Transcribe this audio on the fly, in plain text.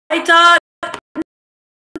Todd.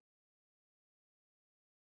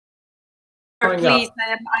 Please,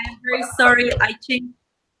 I am very sorry.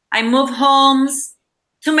 I moved homes.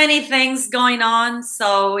 Too many things going on,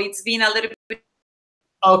 so it's been a little bit.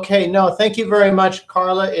 Okay, no, thank you very much,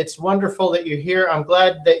 Carla. It's wonderful that you're here. I'm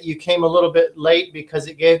glad that you came a little bit late because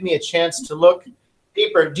it gave me a chance to look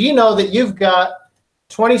deeper. Do you know that you've got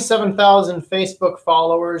 27,000 Facebook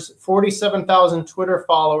followers, 47,000 Twitter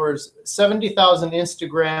followers, 70,000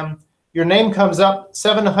 Instagram? Your name comes up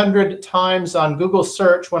 700 times on Google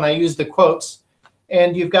search when I use the quotes,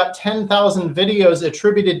 and you've got 10,000 videos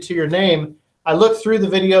attributed to your name. I looked through the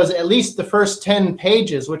videos, at least the first 10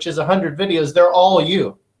 pages, which is 100 videos, they're all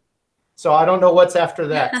you. So I don't know what's after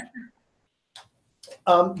that.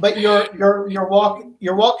 But your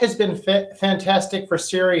walk has been fantastic for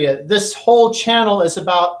Syria. This whole channel is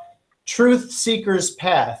about truth seeker's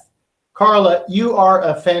path. Carla, you are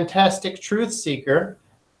a fantastic truth seeker,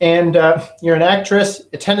 and you're an actress,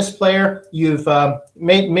 a tennis player. You've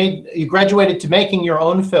you graduated to making your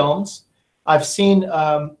own films. I've seen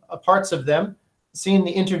parts of them, seen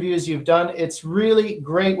the interviews you've done. It's really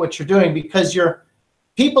great what you're doing because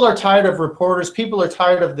people are tired of reporters. People are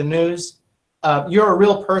tired of the news. You're a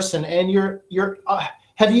real person, and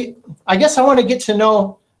I guess I want to get to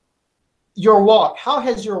know your walk. How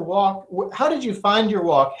has your walk? How did you find your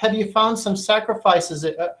walk? Have you found some sacrifices?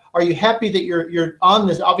 Are you happy that you're on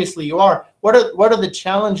this? Obviously, you are. What are the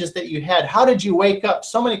challenges that you had? How did you wake up?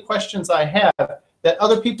 So many questions I have that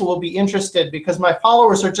other people will be interested because my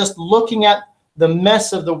followers are just looking at the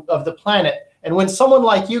mess of the planet. And when someone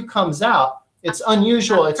like you comes out, it's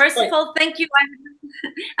unusual. First of all, thank you.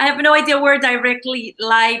 I have no idea we're directly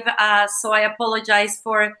live, so I apologize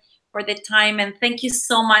for the time, and thank you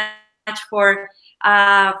so much for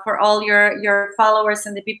all your followers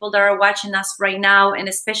and the people that are watching us right now, and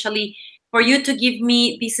especially for you to give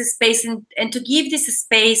me this space and to give this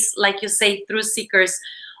space, like you say, through seekers.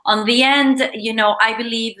 On the end, you know, I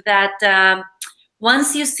believe that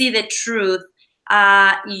once you see the truth,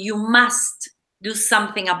 you must do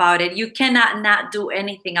something about it. You cannot not do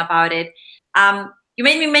anything about it. You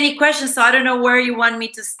made me many questions, so I don't know where you want me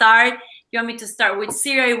to start. You want me to start with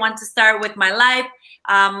Syria? You want to start with my life?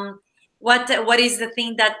 What is the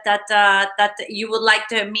thing that you would like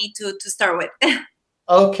me to start with?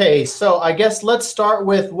 Okay, so I guess let's start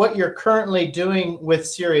with what you're currently doing with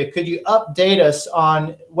Syria. Could you update us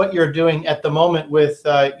on what you're doing at the moment with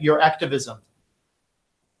your activism?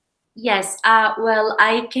 Yes, well,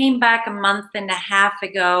 I came back a month and a half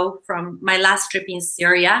ago from my last trip in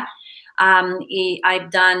Syria.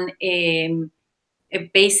 I've done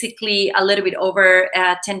basically a little bit over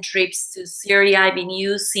 10 trips to Syria. I've been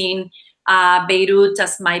using Beirut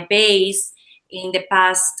as my base in the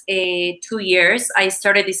past 2 years. I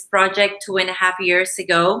started this project 2.5 years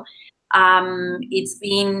ago. It's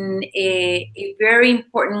been a very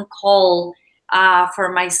important call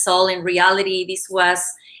for my soul. In reality, this was,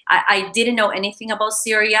 I didn't know anything about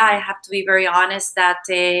Syria. I have to be very honest that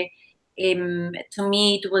to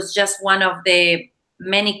me, it was just one of the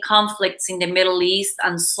many conflicts in the Middle East,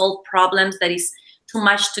 unsolved problems that is too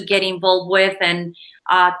much to get involved with, and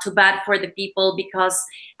too bad for the people because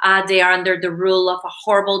they are under the rule of a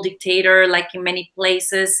horrible dictator, like in many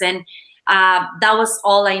places. And that was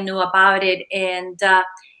all I knew about it. And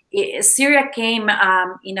Syria came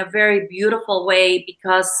in a very beautiful way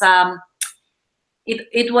because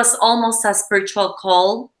it was almost a spiritual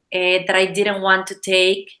call that I didn't want to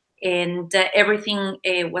take. And everything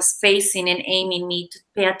was facing and aiming me to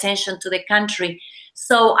pay attention to the country.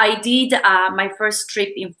 So I did my first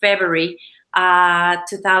trip in February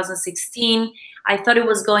 2016. I thought it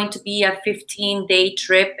was going to be a 15-day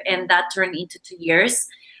trip, and that turned into 2 years.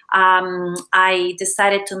 I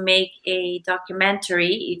decided to make a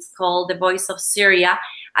documentary. It's called The Voice of Syria.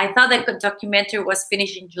 I thought that the documentary was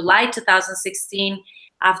finished in July 2016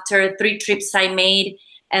 after 3 trips I made.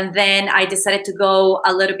 And then I decided to go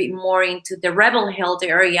a little bit more into the rebel-held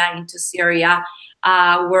area, into Syria,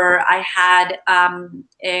 where I had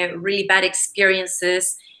really bad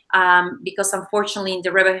experiences because unfortunately in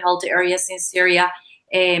the rebel-held areas in Syria,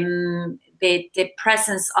 the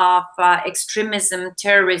presence of extremism,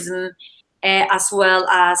 terrorism, as well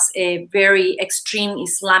as very extreme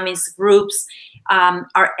Islamist groups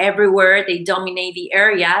are everywhere. They dominate the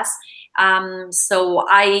areas. So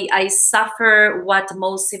I suffer what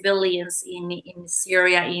most civilians in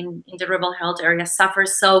Syria, in the rebel-held area suffer.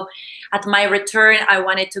 So at my return, I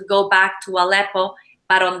wanted to go back to Aleppo,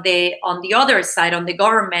 but on the other side, on the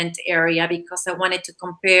government area, because I wanted to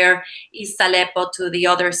compare East Aleppo to the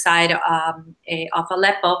other side of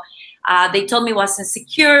Aleppo. They told me it was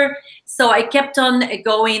insecure. So I kept on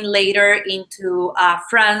going later into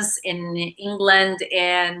France and England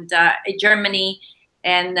and Germany,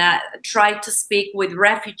 and tried to speak with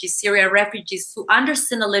refugees, Syrian refugees, to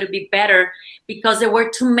understand a little bit better, because there were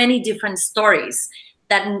too many different stories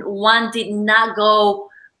that one did not go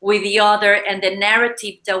with the other, and the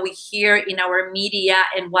narrative that we hear in our media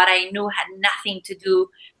and what I knew had nothing to do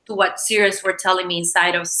to what Syrians were telling me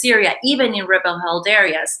inside of Syria, even in rebel-held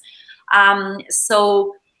areas.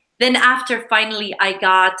 So then after finally I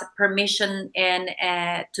got permission and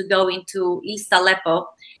to go into East Aleppo,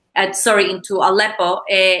 into Aleppo,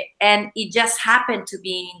 and it just happened to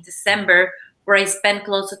be in December, where I spent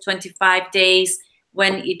close to 25 days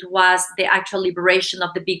when it was the actual liberation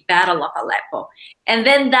of the big battle of Aleppo. And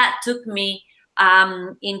then that took me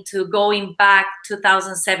into going back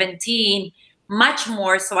 2017 much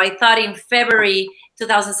more. So I thought in February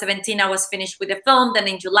 2017 I was finished with the film. Then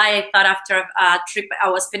in July I thought after a trip I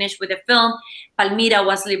was finished with the film. Palmyra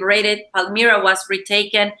was liberated. Palmyra was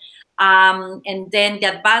retaken. And then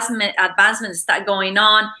the advancement started going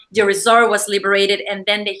on. The resort was liberated. And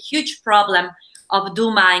then the huge problem of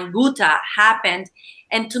Duma and Ghouta happened.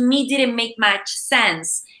 And to me, didn't make much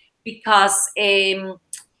sense, because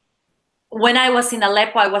when I was in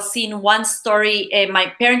Aleppo, I was seeing one story.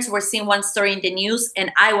 My parents were seeing one story in the news,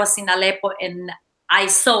 and I was in Aleppo and I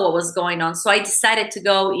saw what was going on. So I decided to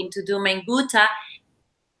go into Duma and Ghouta.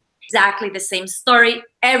 Exactly the same story.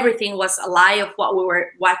 Everything was a lie of what we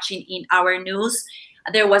were watching in our news.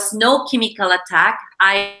 There was no chemical attack.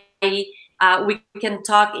 We can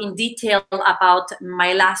talk in detail about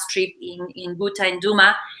my last trip in Ghouta and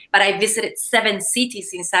Duma, but I visited 7 cities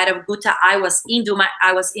inside of Ghouta. I was in Duma,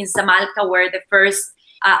 I was in Samalka, where the first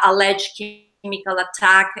alleged chemical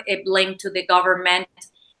attack blamed to the government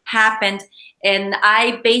happened. And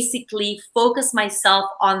I basically focused myself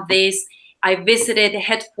on this. I visited the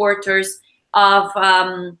headquarters of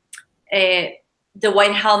the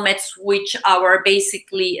White Helmets, which are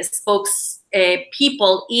basically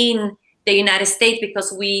spokespeople in the United States,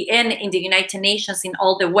 because we in the United Nations, in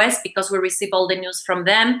all the West, because we receive all the news from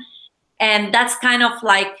them. And that's kind of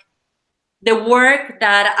like the work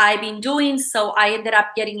that I've been doing. So I ended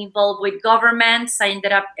up getting involved with governments. I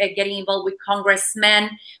ended up getting involved with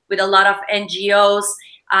congressmen, with a lot of NGOs,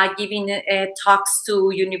 giving talks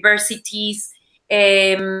to universities,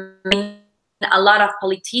 a lot of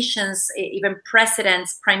politicians, even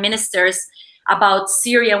presidents, prime ministers, about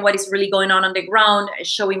Syria and what is really going on the ground,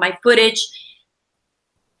 showing my footage.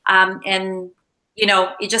 And, you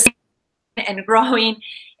know, it just and growing.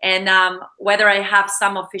 And whether I have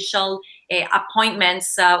some official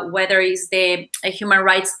appointments, whether it's the Human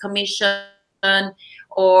Rights Commission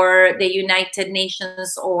or the United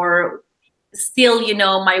Nations, or still, you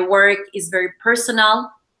know, my work is very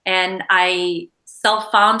personal, and I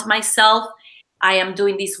self-found myself. I am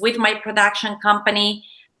doing this with my production company,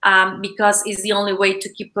 because it's the only way to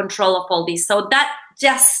keep control of all this. So that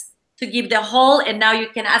just to give the whole, and now you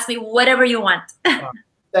can ask me whatever you want.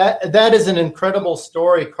 That is an incredible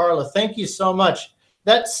story, Carla. Thank you so much.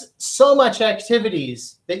 That's so much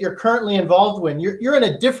activities that you're currently involved with. You're in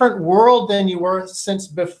a different world than you were since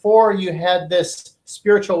before you had this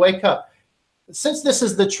spiritual wake up. Since this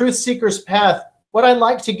is the Truth Seeker's path, what I'd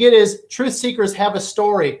like to get is Truth Seekers have a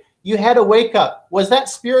story. You had a wake up. Was that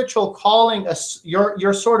spiritual calling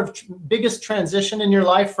your sort of biggest transition in your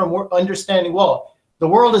life from understanding, well, the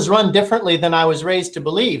world is run differently than I was raised to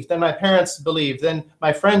believe, than my parents believed, than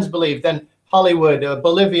my friends believed, than Hollywood,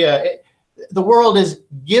 Bolivia. The world is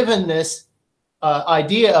given this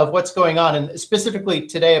idea of what's going on, and specifically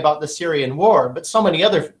today about the Syrian war, but so many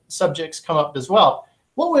other subjects come up as well.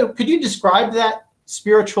 Could you describe that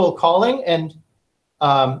spiritual calling? And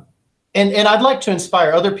I'd like to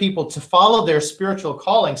inspire other people to follow their spiritual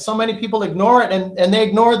calling. So many people ignore it, and they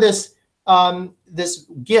ignore this this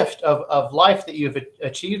gift of life that you've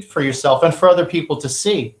achieved for yourself and for other people to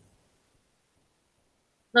see.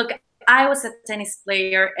 Look, I was a tennis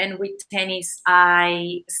player, and with tennis,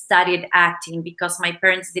 I studied acting because my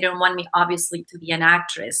parents didn't want me, obviously, to be an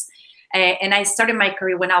actress. And I started my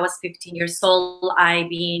career when I was 15 years old. I've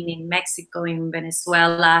been in Mexico, in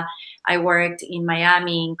Venezuela. I worked in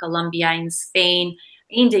Miami, in Colombia, in Spain,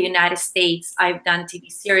 in the United States. I've done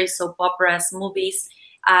TV series, soap operas, movies.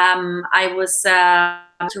 I was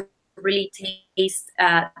to really taste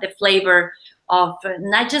the flavor of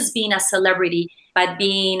not just being a celebrity, but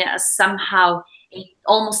being somehow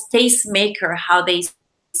almost tastemaker, how they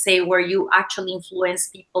say, where you actually influence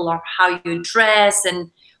people, or how you dress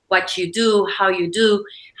and what you do, how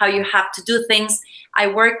you have to do things. I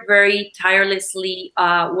work very tirelessly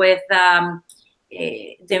with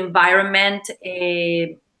the environment,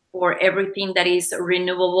 for everything that is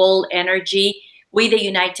renewable energy with the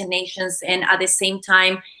United Nations. And at the same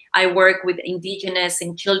time, I work with indigenous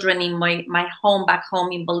and children in my home, back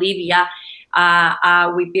home in Bolivia.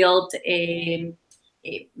 We built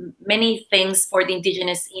many things for the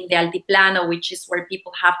indigenous in the Altiplano, which is where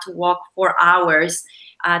people have to walk 4 hours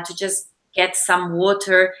to just get some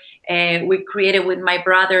water. We created with my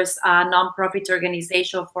brothers a nonprofit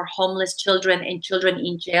organization for homeless children and children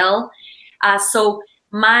in jail. So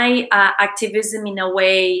my activism, in a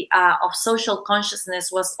way, of social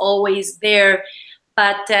consciousness was always there.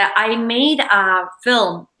 But I made a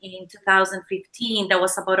film in 2015 that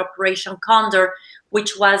was about Operation Condor,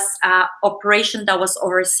 which was an operation that was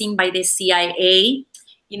overseen by the CIA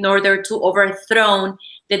in order to overthrow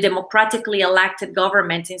the democratically elected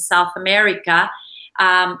government in South America,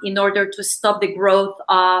 in order to stop the growth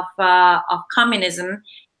of communism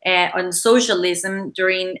and socialism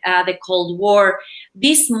during the Cold War.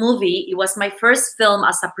 This movie, it was my first film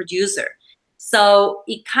as a producer. So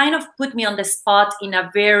it kind of put me on the spot in a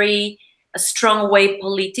very strong way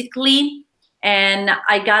politically. And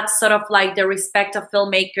I got sort of like the respect of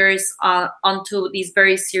filmmakers onto these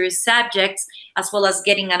very serious subjects, as well as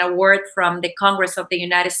getting an award from the Congress of the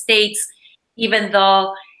United States, even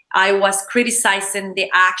though I was criticizing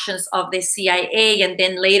the actions of the CIA. And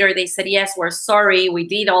then later they said, yes, we're sorry, we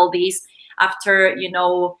did all this after, you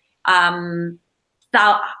know,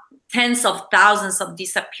 tens of thousands of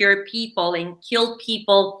disappeared people and killed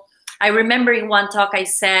people. I remember in one talk I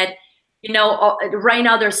said, you know, right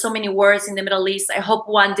now there's so many wars in the Middle East. I hope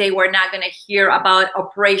one day we're not going to hear about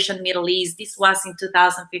Operation Middle East. This was in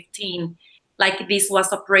 2015, like this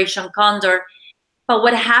was Operation Condor. But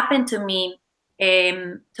what happened to me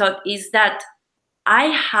is that I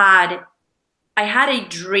had a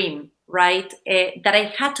dream, right, that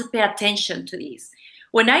I had to pay attention to this.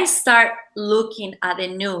 When I start looking at the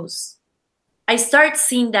news, I start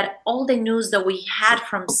seeing that all the news that we had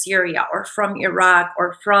from Syria or from Iraq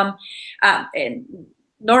or from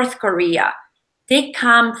North Korea, they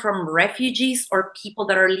come from refugees or people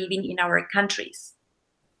that are living in our countries.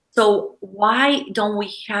 So why don't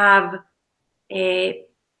we have the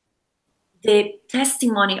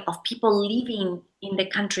testimony of people living in the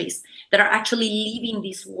countries that are actually living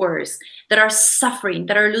these wars, that are suffering,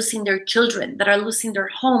 that are losing their children, that are losing their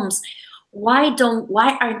homes? Why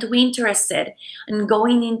aren't we interested in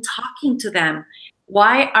going and talking to them?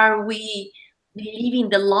 Why are we leaving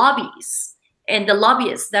the lobbies and the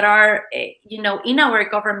lobbyists that are, you know, in our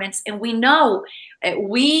governments? And we know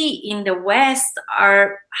we in the West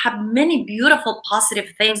have many beautiful,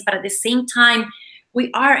 positive things, but at the same time, we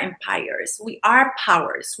are empires, we are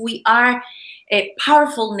powers, we are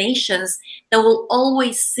powerful nations that will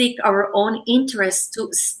always seek our own interests to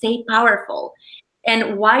stay powerful.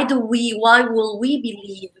 And why will we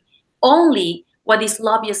believe only what these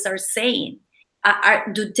lobbyists are saying?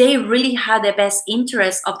 Do they really have the best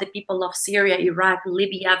interests of the people of Syria, Iraq,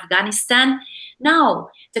 Libya, Afghanistan? No.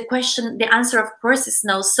 The answer, of course, is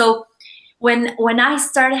no. So when I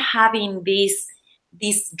started having this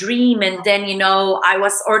dream, and then, you know, I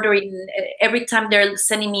was ordering every time they're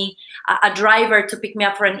sending me a driver to pick me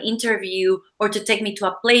up for an interview or to take me to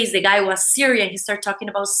a place, the guy was Syrian. He started talking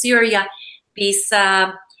about Syria. This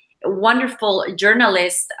wonderful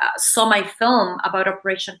journalist saw my film about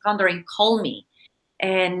Operation Condor and called me.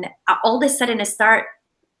 And all of a sudden I start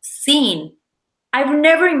seeing, I've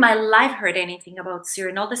never in my life heard anything about Syria.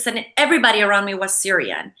 And all of a sudden everybody around me was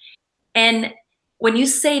Syrian. And when you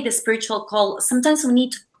say the spiritual call, sometimes we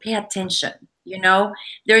need to pay attention. You know,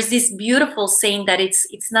 there's this beautiful saying that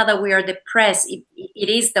it's not that we are depressed. It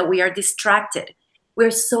is that we are distracted.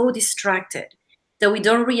 We're so distracted that we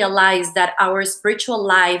don't realize that our spiritual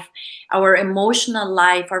life, our emotional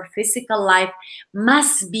life, our physical life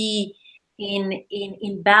must be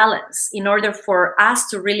in balance in order for us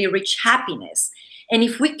to really reach happiness. And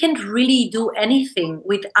if we can really do anything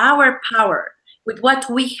with our power, with what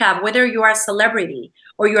we have, whether you are a celebrity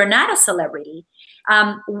or you're not a celebrity,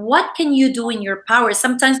 what can you do in your power?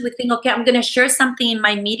 Sometimes we think, okay, I'm going to share something in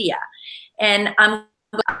my media, and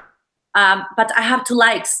but I have 2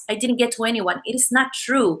 likes. I didn't get to anyone. It is not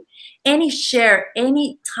true. Any share,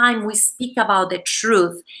 any time we speak about the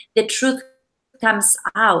truth comes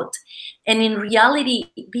out. And in reality,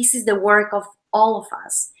 this is the work of all of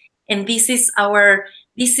us. And this is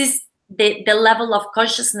the level of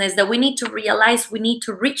consciousness that we need to realize we need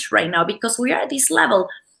to reach right now, because we are at this level.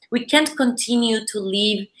 We can't continue to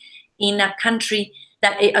live in a country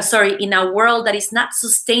that, in a world that is not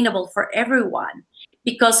sustainable for everyone.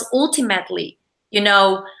 Because ultimately, you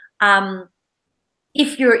know,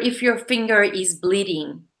 if your finger is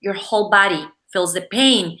bleeding, your whole body feels the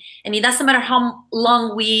pain, and it doesn't matter how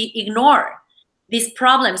long we ignore these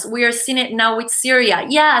problems. We are seeing it now with Syria.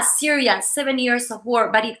 Yeah, Syria, 7 years of war,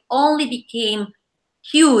 but it only became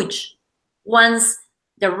huge once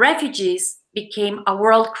the refugees became a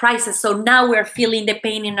world crisis. So now we're feeling the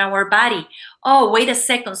pain in our body. Oh, wait a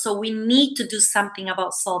second. So we need to do something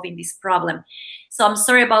about solving this problem. So I'm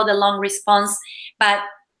sorry about the long response, but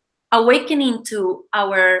awakening to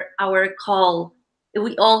our call,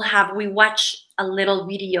 we watch a little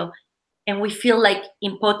video and we feel like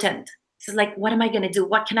impotent. It's like, what am I going to do?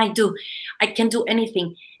 What can I do? I can't do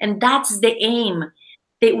anything. And that's the aim.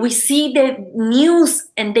 That we see the news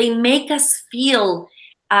and they make us feel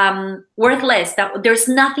worthless, that there's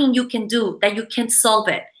nothing you can do, that you can't solve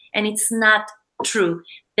it. And it's not true.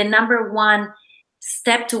 The number one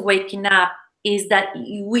step to waking up is that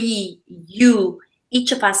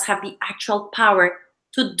each of us have the actual power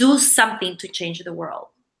to do something to change the world.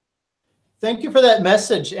 Thank you for that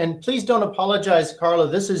message. And please don't apologize, Carla.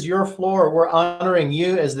 This is your floor. We're honoring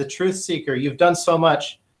you as the truth seeker. You've done so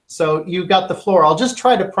much. So you got the floor. I'll just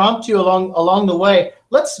try to prompt you along the way.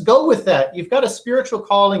 Let's go with that. You've got a spiritual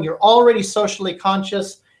calling. You're already socially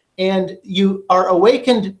conscious, and you are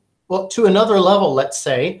awakened, well, to another level, let's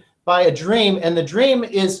say, by a dream. And the dream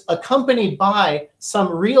is accompanied by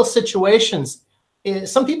some real situations.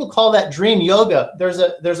 Some people call that dream yoga. There's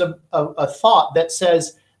a thought that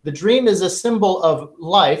says the dream is a symbol of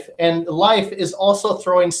life, and life is also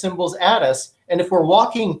throwing symbols at us. And if we're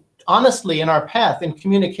walking honestly in our path, in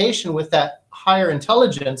communication with that higher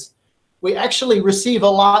intelligence, we actually receive a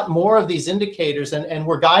lot more of these indicators, and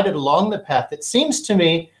we're guided along the path. It seems to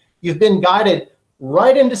me you've been guided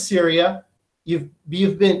right into Syria. You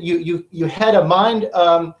had a mind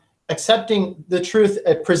accepting the truth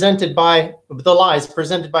presented by the lies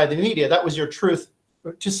presented by the media. That was your truth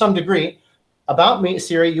to some degree about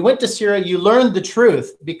Syria. You went to Syria, you learned the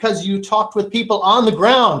truth because you talked with people on the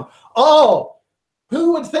ground. Oh,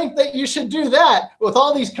 who would think that you should do that? With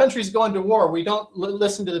all these countries going to war, we don't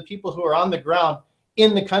listen to the people who are on the ground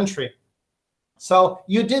in the country. So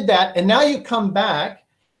you did that, and now you come back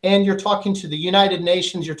and you're talking to the United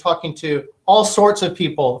Nations, you're talking to all sorts of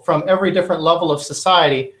people from every different level of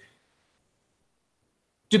society.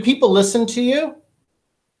 Do people listen to you?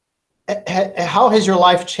 How has your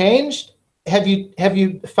life changed? Have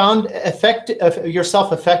you found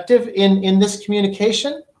yourself effective in this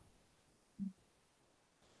communication?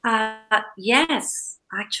 Yes,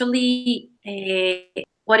 actually,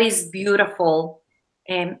 what is beautiful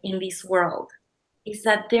in this world is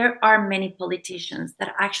that there are many politicians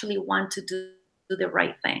that actually want to do the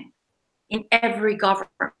right thing in every government.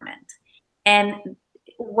 And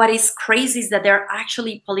what is crazy is that there are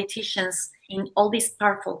actually politicians in all these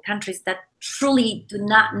powerful countries that truly do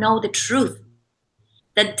not know the truth,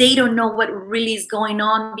 that they don't know what really is going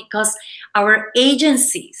on, because our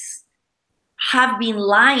agencies have been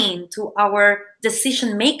lying to our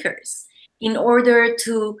decision makers in order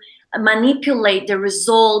to manipulate the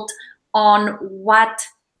result on what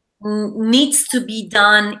needs to be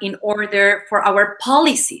done in order for our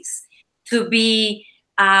policies to be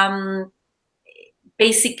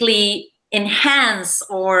basically enhanced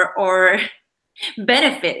or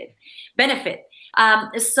benefit.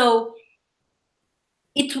 So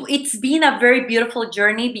it's been a very beautiful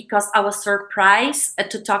journey, because I was surprised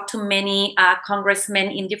to talk to many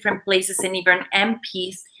congressmen in different places and even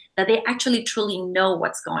MPs that they actually truly know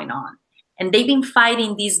what's going on. And they've been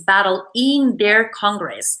fighting this battle in their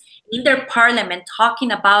Congress, in their parliament,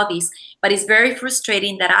 talking about this. But it's very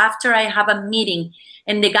frustrating that after I have a meeting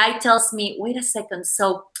and the guy tells me, wait a second,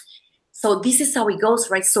 so this is how it goes,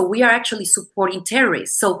 right? So we are actually supporting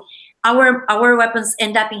terrorists. So our weapons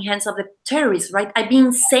end up in hands of the terrorists, right? I've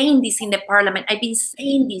been saying this in the parliament. I've been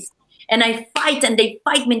saying this, and I fight, and they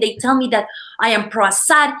fight me, and they tell me that I am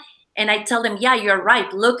pro-Assad, and I tell them, yeah, you're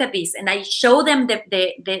right. Look at this, and I show them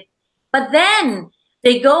but then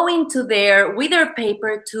they go into with their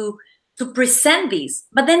paper to present this,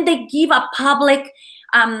 but then they give a public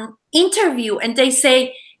interview, and they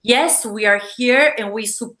say, yes, we are here and we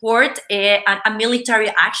support a military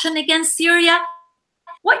action against Syria.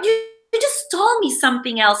 What, you just told me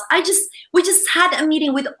something else. We just had a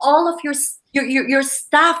meeting with all of your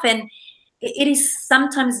staff, and it is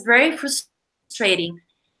sometimes very frustrating.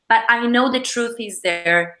 But I know the truth is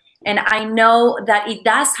there, and I know that it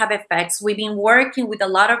does have effects. We've been working with a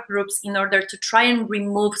lot of groups in order to try and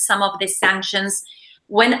remove some of the sanctions.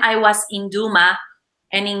 When I was in Duma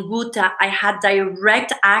and in Guta, I had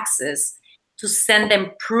direct access to send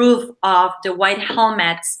them proof of the white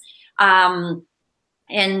helmets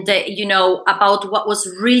and you know, about what was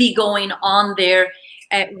really going on there,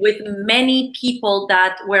 with many people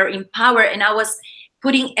that were in power. And I was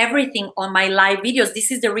putting everything on my live videos.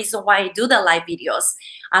 This is the reason why I do the live videos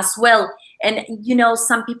as well. And you know,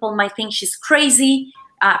 some people might think she's crazy,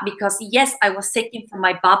 because yes, I was taken from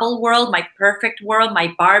my bubble world, my perfect world,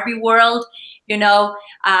 my Barbie world, you know,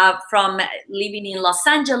 from living in Los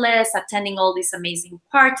Angeles, attending all these amazing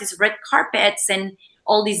parties, red carpets, and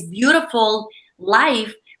all this beautiful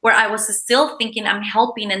life, where I was still thinking I'm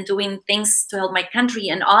helping and doing things to help my country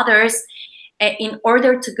and others, in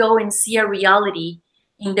order to go and see a reality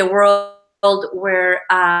in the world where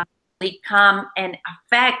they come and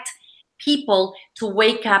affect people to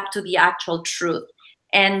wake up to the actual truth.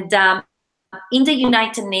 And in the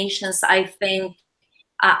United Nations, I think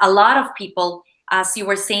a lot of people, as you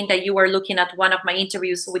were saying that you were looking at one of my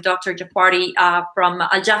interviews with Dr. Jafari from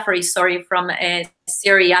Al-Jafari, sorry, from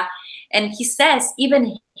Syria, and he says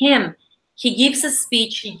even him, he gives a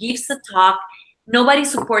speech, he gives a talk. Nobody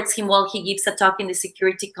supports him while he gives a talk in the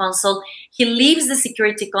Security Council. He leaves the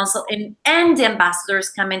Security Council, and the ambassadors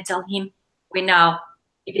come and tell him, "We know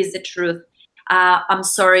it is the truth. I'm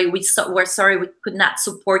sorry, we're sorry we could not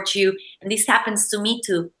support you." And this happens to me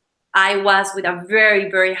too. I was with a very,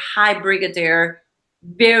 very high brigadier,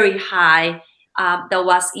 very high, that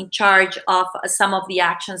was in charge of some of the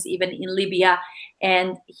actions even in Libya.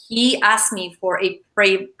 And he asked me for a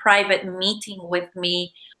private meeting with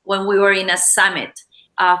me when we were in a summit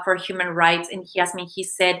for human rights. And he asked me, he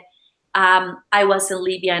said, I was in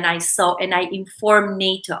Libya and I saw, and I informed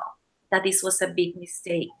NATO that this was a big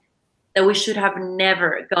mistake, that we should have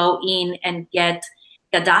never go in and get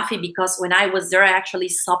Gaddafi, because when I was there, I actually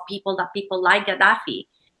saw people like Gaddafi.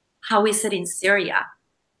 How is it in Syria?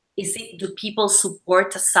 Do people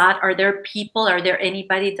support Assad? Are there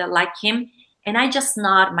anybody that like him? And I just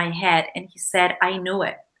nod my head, and he said, I knew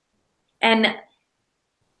it. And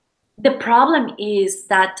the problem is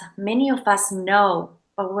that many of us know,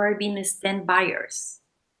 but we're being stand-byers.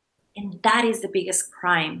 And that is the biggest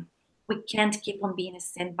crime. We can't keep on being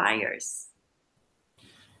stand-byers.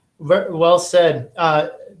 Well said.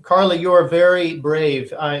 Carla, you are very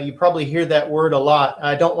brave. You probably hear that word a lot.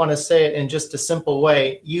 I don't want to say it in just a simple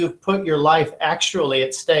way. You've put your life actually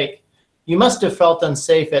at stake. You must have felt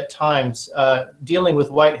unsafe at times dealing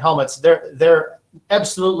with white helmets. They're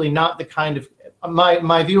absolutely not the kind of,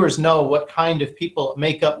 my viewers know what kind of people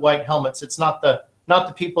make up white helmets. It's not the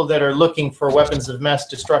people that are looking for weapons of mass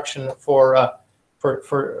destruction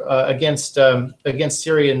against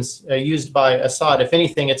Syrians used by Assad. If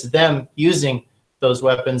anything, it's them using those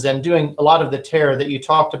weapons and doing a lot of the terror that you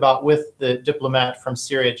talked about with the diplomat from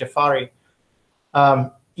Syria, Jafari.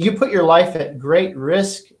 You put your life at great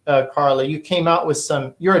risk, Carla. You came out with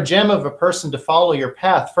you're a gem of a person to follow your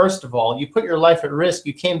path, first of all. You put your life at risk.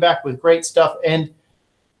 You came back with great stuff. And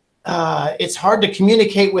it's hard to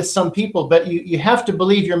communicate with some people, but you have to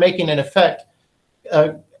believe you're making an effect.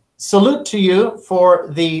 Salute to you for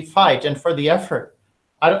the fight and for the effort.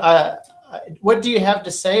 What do you have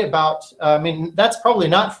to say about, I mean, that's probably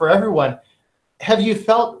not for everyone. Have you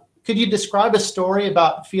felt, could you describe a story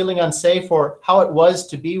about feeling unsafe or how it was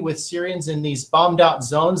to be with Syrians in these bombed out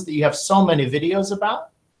zones that you have so many videos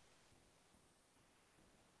about?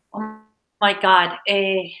 Oh my God.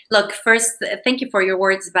 Look, first, thank you for your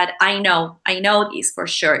words, but I know this for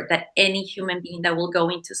sure, that any human being that will go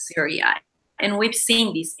into Syria, and we've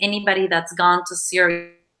seen this, anybody that's gone to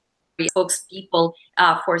Syria, spokespeople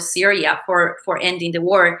for Syria, for ending the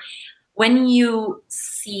war, when you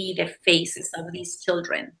see the faces of these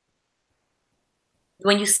children,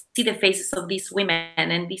 when you see the faces of these women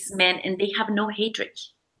and these men, and they have no hatred,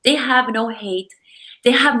 they have no hate,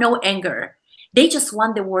 they have no anger, they just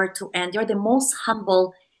want the war to end. They're the most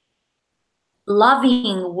humble,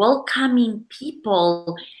 loving, welcoming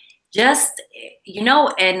people. Just, you know,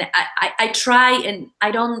 and I try, and I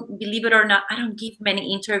don't, believe it or not, I don't give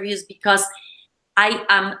many interviews because I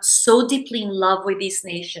am so deeply in love with this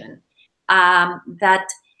nation that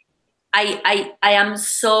I am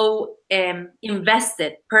so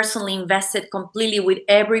invested, personally invested completely with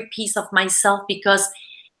every piece of myself, because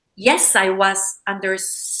yes, I was under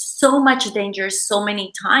so much danger so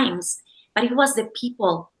many times, but it was the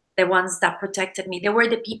people, the ones that protected me. They were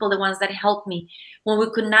the people, the ones that helped me when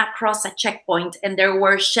we could not cross a checkpoint and there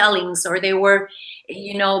were shellings or there were,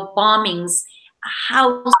 you know, bombings.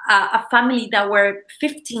 A family that were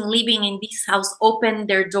 15 living in this house opened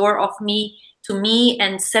their door to me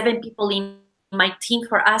and 7 people in my team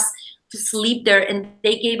for us to sleep there, and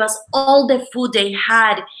they gave us all the food they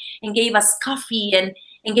had and gave us coffee and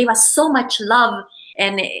gave us so much love.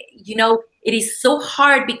 And you know, it is so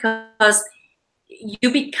hard because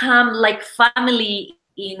you become like family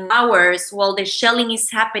in hours while the shelling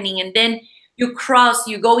is happening, and then you cross,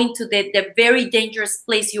 you go into the very dangerous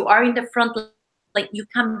place, you are in the front, like you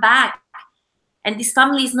come back and this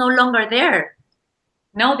family is no longer there.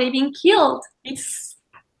 No, they've been killed. It's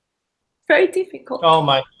very difficult. Oh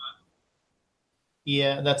my.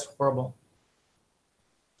 Yeah, that's horrible.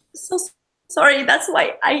 So sorry. That's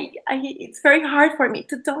why I it's very hard for me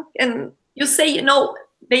to talk. And you say, you know,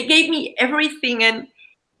 they gave me everything, and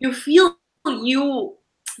you feel you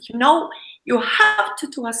know, you have to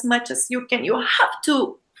do as much as you can. You have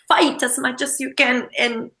to fight as much as you can.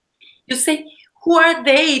 And you say, who are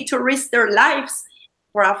they to risk their lives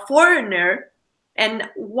for a foreigner? And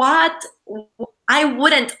what, I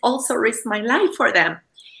wouldn't also risk my life for them.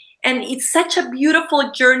 And it's such a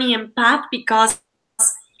beautiful journey and path, because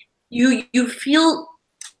you feel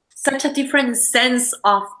such a different sense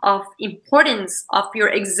of importance of your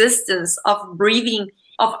existence, of breathing,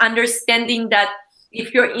 of understanding that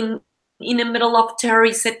if you're in the middle of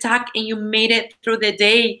terrorist attack and you made it through the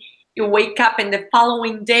day, you wake up and the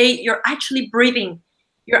following day you're actually breathing,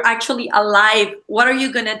 you're actually alive. What are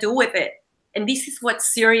you gonna do with it? And this is what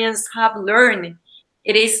Syrians have learned.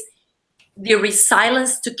 It is the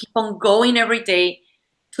resilience to keep on going every day,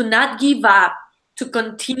 to not give up, to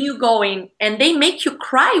continue going. And they make you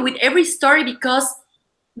cry with every story, because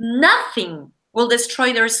nothing will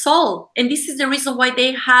destroy their soul. And this is the reason why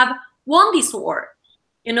they have won this war.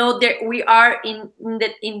 You know, we are in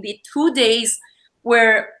the 2 days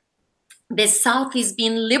where the South is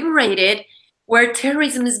being liberated, where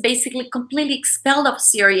terrorism is basically completely expelled of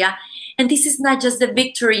Syria. And this is not just the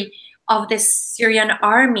victory of the Syrian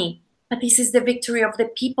army, but this is the victory of the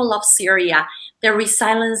people of Syria, their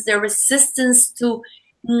resilience, their resistance to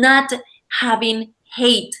not having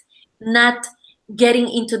hate, not getting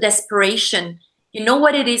into desperation. You know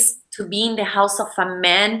what it is to be in the house of a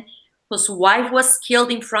man whose wife was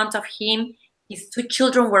killed in front of him, his 2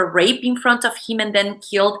 children were raped in front of him and then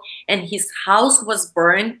killed, and his house was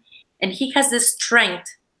burned, and he has the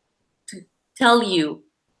strength to tell you,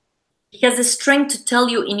 he has the strength to tell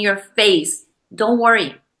you in your face, don't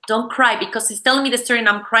worry, don't cry, because he's telling me the story and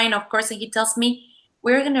I'm crying, of course, and he tells me,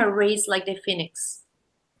 we're gonna raise like the phoenix.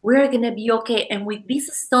 We're gonna be okay, and with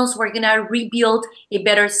these stones, we're gonna rebuild a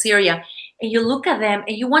better Syria. And you look at them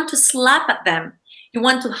and you want to slap at them, you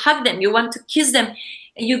want to hug them, you want to kiss them,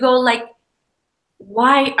 and you go like,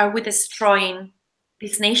 why are we destroying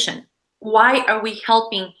this nation? Why are we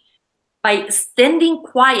helping by standing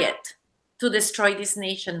quiet to destroy this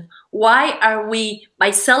nation? Why are we,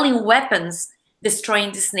 by selling weapons,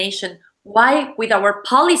 destroying this nation? Why with our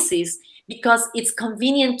policies, because it's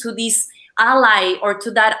convenient to this ally or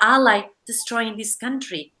to that ally, destroying this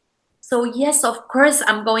country? So yes, of course,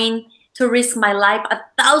 I'm going to risk my life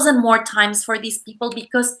 1,000 more times for these people,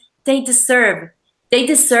 because they deserve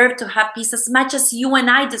to have peace as much as you and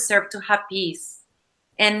I deserve to have peace.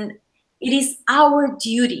 And it is our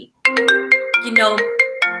duty, you know,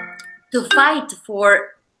 to fight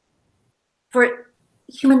for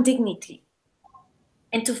human dignity,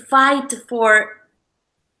 and to fight for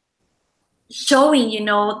showing, you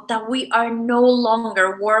know, that we are no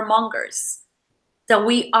longer warmongers, that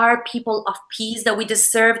we are people of peace, that we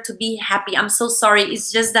deserve to be happy. I'm so sorry.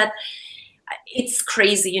 It's just that it's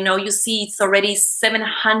crazy, you know. You see, it's already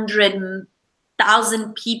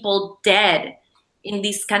 700,000 people dead in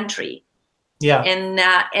this country. Yeah.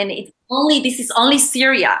 And it's only, this is only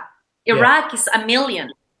Syria. Iraq is 1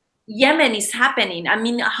 million. Yemen is happening. I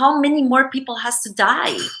mean, how many more people has to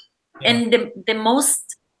die? Yeah. And the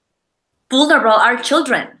most vulnerable are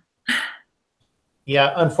children.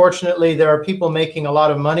 Yeah, unfortunately, there are people making a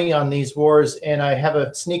lot of money on these wars, and I have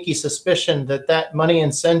a sneaky suspicion that that money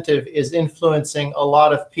incentive is influencing a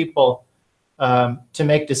lot of people to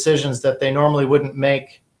make decisions that they normally wouldn't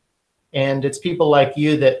make. And it's people like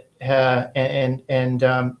you that,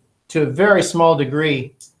 to a very small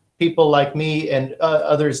degree, people like me and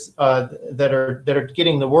others that are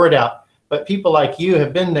getting the word out. But people like you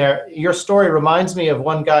have been there. Your story reminds me of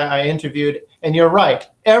one guy I interviewed, and you're right.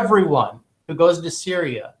 Everyone who goes to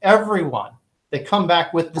Syria, everyone, they come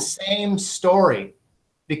back with the same story,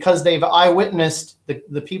 because they've eyewitnessed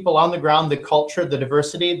the people on the ground, the culture, the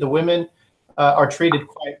diversity. The women are treated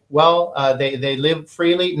quite well. They live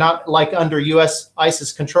freely, not like under U.S.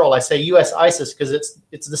 ISIS control. I say U.S. ISIS because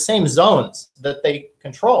it's the same zones that they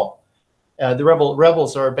control. The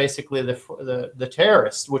rebels are basically the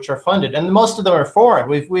terrorists, which are funded, and most of them are foreign.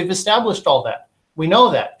 We've established all that. We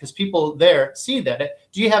know that because people there see that.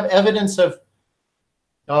 Do you have evidence of?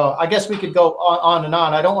 Oh, I guess we could go on and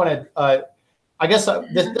on. I don't want to. I guess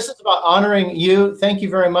this is about honoring you. Thank you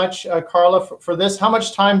very much, Carla, for this. How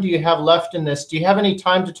much time do you have left in this? Do you have any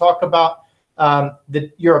time to talk about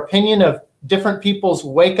your opinion of different people's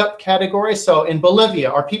wake-up category? So in Bolivia,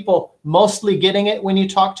 are people mostly getting it when you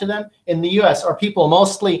talk to them? In the US, are people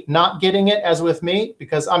mostly not getting it, as with me?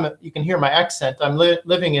 Because you can hear my accent. I'm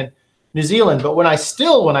living in New Zealand, but when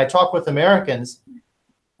I talk with Americans,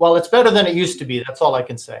 well, it's better than it used to be. That's all I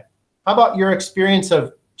can say. How about your experience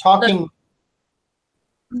of talking?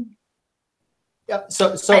 Yeah.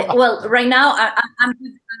 Well, right now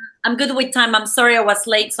I'm good with time. I'm sorry I was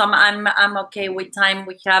late, so I'm okay with time.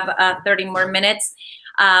 We have 30 more minutes,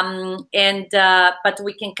 but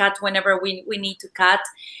we can cut whenever we need to cut.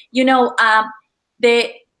 You know,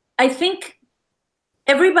 I think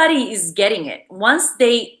everybody is getting it once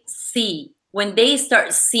when they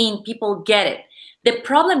start seeing people get it. The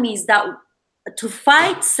problem is that to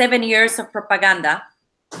fight 7 years of propaganda,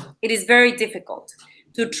 it is very difficult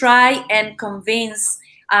to try and convince,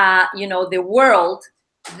 the world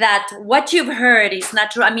that what you've heard is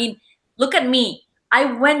not true. I mean, look at me. I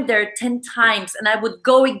went there 10 times and I would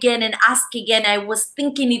go again and ask again. I was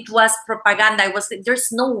thinking it was propaganda.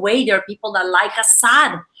 There's no way there are people that like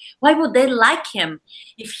Assad. Why would they like him?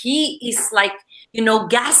 If he is like,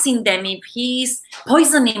 gassing them, if he's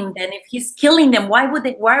poisoning them, if he's killing them, why would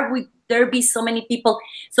there be so many people?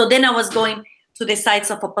 So then I was going to the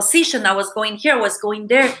sides of opposition. I was going here, I was going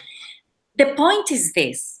there. The point is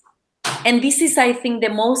this, and this is, I think, the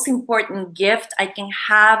most important gift I can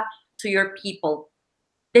have to your people.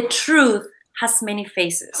 The truth has many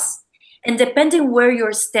faces. And depending where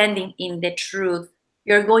you're standing in the truth,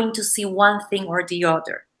 you're going to see one thing or the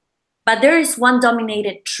other. But there is one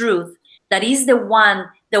dominated truth that is the one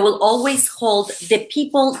that will always hold the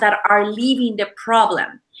people that are leaving the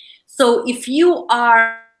problem. So if you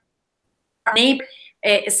are neighbor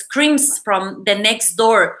screams from the next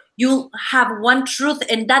door, you have one truth,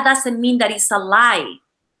 and that doesn't mean that it's a lie.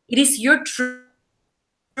 It is your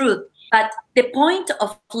truth. But the point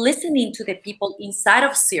of listening to the people inside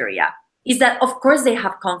of Syria is that, of course, they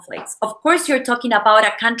have conflicts. Of course, you're talking about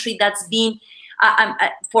a country that's been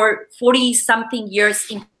for 40-something years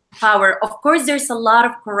in power. Of course, there's a lot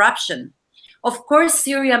of corruption. Of course,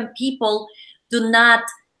 Syrian people do not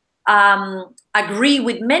agree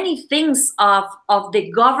with many things of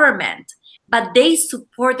the government, but they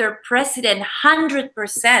support their president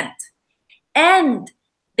 100%. And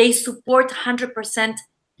they support 100%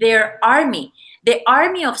 their army. The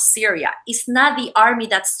army of Syria is not the army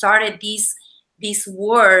that started this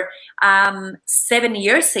war 7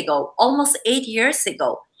 years ago, almost 8 years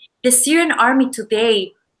ago. The Syrian army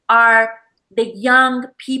today are the young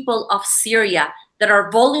people of Syria that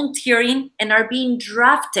are volunteering and are being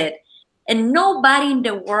drafted. And nobody in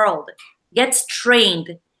the world gets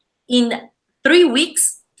trained in 3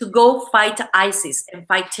 weeks to go fight ISIS and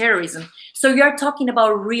fight terrorism. So you're talking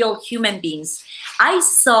about real human beings. I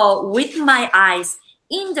saw with my eyes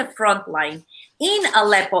in the front line, in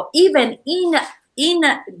Aleppo, even in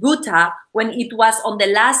Ghouta, when it was on the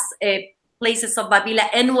last places of Babila,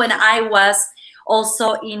 and when I was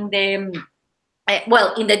also in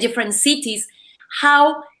the different cities,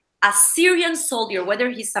 how a Syrian soldier, whether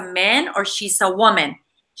he's a man or she's a woman,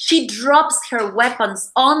 she drops her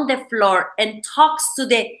weapons on the floor and talks to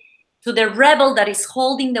the rebel that is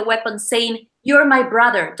holding the weapon, saying, "You're my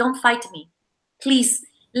brother, don't fight me. Please,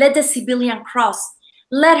 let the civilian cross.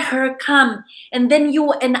 Let her come, and then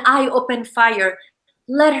you and I open fire.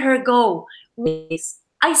 Let her go."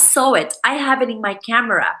 I saw it. I have it in my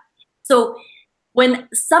camera. So when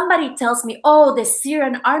somebody tells me, "Oh, the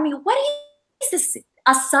Syrian army," what is this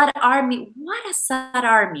Assad army? What Assad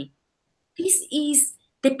army? This is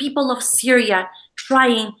the people of Syria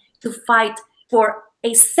trying to fight for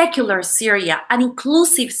a secular Syria, an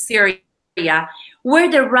inclusive Syria, where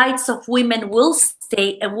the rights of women will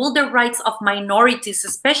stay and will the rights of minorities,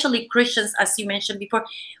 especially Christians, as you mentioned before,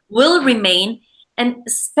 will remain. And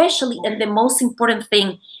especially, and the most important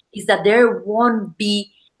thing is that there won't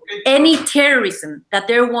be any terrorism, that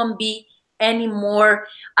there won't be any more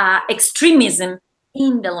extremism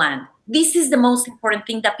in the land. This is the most important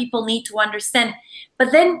thing that people need to understand.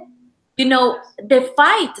 But then,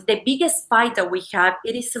 the biggest fight that we have,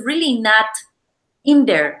 it is really not in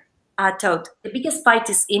there, Todd. The biggest fight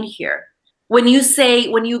is in here. When you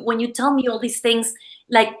tell me all these things,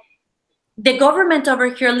 like the government over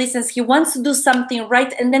here listens, he wants to do something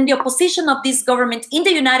right, and then the opposition of this government in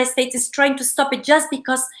the United States is trying to stop it just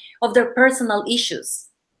because of their personal issues.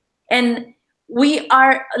 And we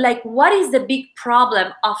are like, what is the big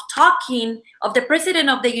problem of the president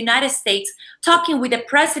of the United States talking with the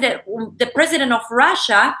president of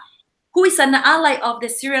Russia, who is an ally of the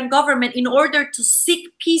Syrian government in order to seek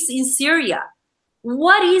peace in Syria.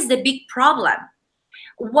 What is the big problem?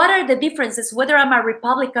 What are the differences, whether I'm a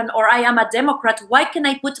Republican or I am a Democrat? Why can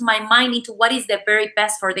I put my mind into what is the very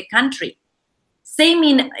best for the country? Same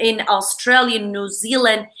in Australia, New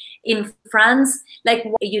Zealand, in France, like,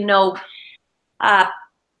 you know,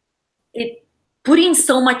 putting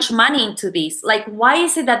so much money into this. Like, why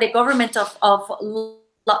is it that the government of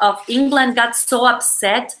England got so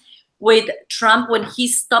upset with Trump when he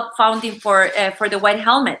stopped funding for the white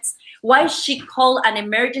helmets? Why she called an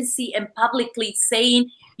emergency and publicly saying,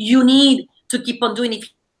 you need to keep on doing it. If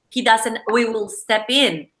he doesn't, we will step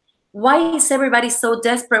in. Why is everybody so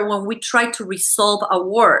desperate when we try to resolve a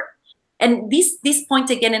war? And this point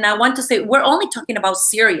again, and I want to say, we're only talking about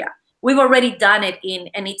Syria. We've already done it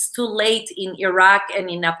and it's too late in Iraq and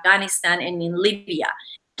in Afghanistan and in Libya.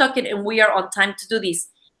 And we are on time to do this.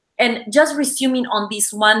 And just resuming on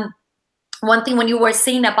this one thing, when you were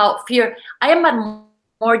saying about fear, I am at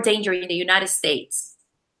more danger in the United States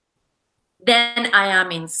than I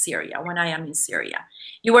am in Syria, when I am in Syria.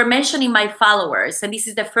 You were mentioning my followers, and this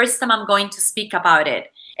is the first time I'm going to speak about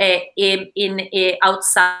it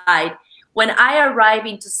outside. When I arrived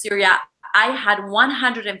into Syria, I had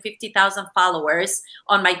 150,000 followers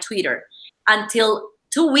on my Twitter. Until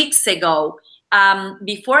 2 weeks ago,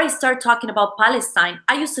 before I started talking about Palestine,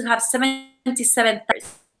 I used to have 77,000.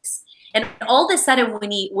 And all of a sudden,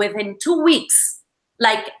 within 2 weeks,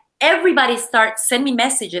 like, everybody starts sending me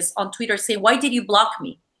messages on Twitter saying, why did you block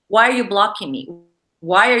me? Why are you blocking me?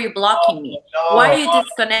 Why are you blocking me? Why are you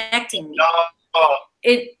disconnecting me?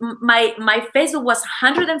 My Facebook was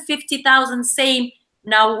 150,000 saying,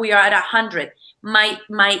 now we are at 100. My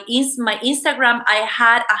Instagram, I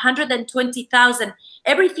had 120,000.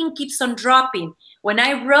 Everything keeps on dropping. When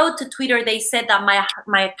I wrote to Twitter, they said that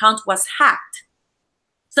my account was hacked.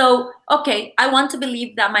 So, okay, I want to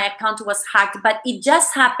believe that my account was hacked, but it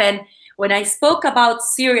just happened when I spoke about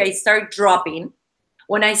Syria, it started dropping.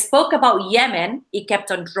 When I spoke about Yemen, it kept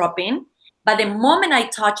on dropping. But the moment I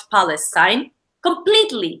touched Palestine,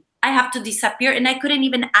 completely, I have to disappear, and I couldn't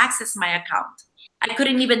even access my account. I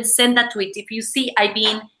couldn't even send that tweet. If you see, I've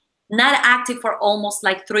been not active for almost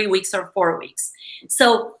like 3 weeks or 4 weeks.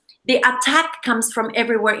 So the attack comes from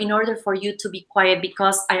everywhere in order for you to be quiet,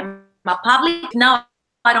 because I'm a public now.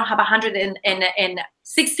 I don't have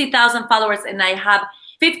 160,000 followers and I have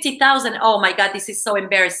 50,000. Oh my God, this is so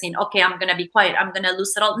embarrassing. Okay, I'm gonna be quiet. I'm gonna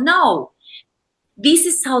lose it all. No, this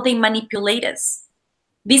is how they manipulate us.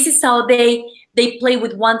 This is how they play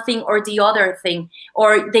with one thing or the other thing,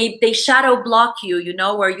 or they shadow block you, you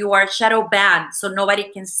know, where you are shadow banned, so nobody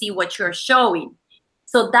can see what you're showing.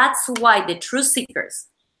 So that's why the truth seekers,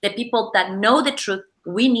 the people that know the truth,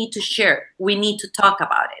 we need to share. We need to talk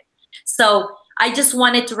about it. So I just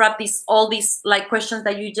wanted to wrap all these like questions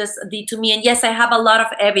that you just did to me. And yes, I have a lot of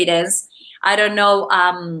evidence. I don't know,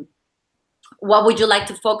 what would you like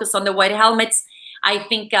to focus on the white helmets? I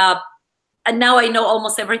think and now I know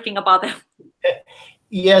almost everything about them.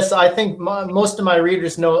 Yes, I think most of my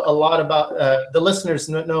readers know a lot about, the listeners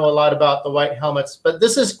know a lot about the white helmets, but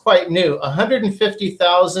this is quite new.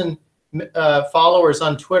 150,000 followers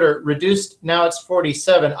on Twitter, reduced, now it's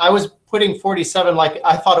 47. I was putting 47 like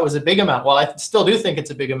I thought it was a big amount. Well, I still do think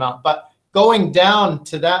it's a big amount, but going down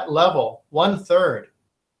to that level, 1/3.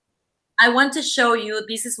 I want to show you,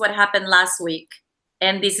 this is what happened last week.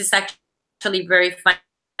 And this is actually very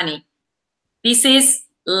funny. This is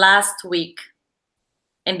last week.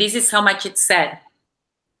 And this is how much it said.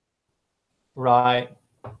 Right.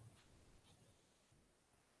 It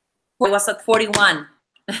was at 41.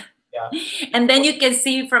 Yeah. And then you can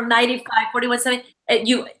see from 95, 41, 7.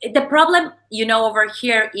 The problem, you know, over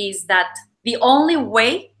here is that the only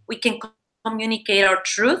way we can communicate our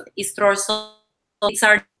truth is through our social. It's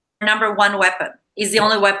our #1 weapon. It's the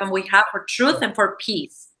only weapon we have for truth and for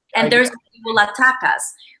peace. And there's people will attack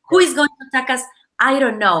us. Who is going to attack us? I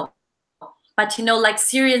don't know. But you know, like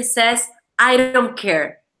Syrian says, I don't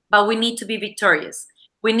care. But we need to be victorious.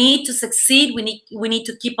 We need to succeed. We need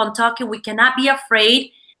to keep on talking. We cannot be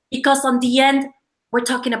afraid, because on the end, we're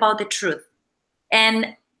talking about the truth.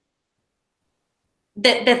 And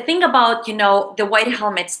the thing about, you know, the white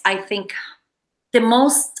helmets, I think the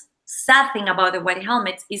most sad thing about the white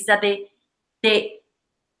helmets is that the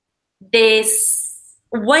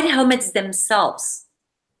white helmets themselves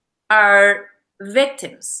are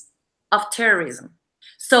victims of terrorism.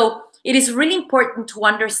 So it is really important to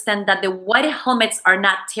understand that the white helmets are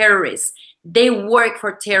not terrorists. They work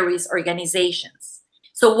for terrorist organizations.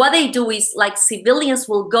 So what they do is, like, civilians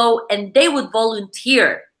will go and they would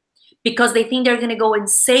volunteer because they think they're going to go and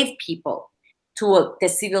save people to the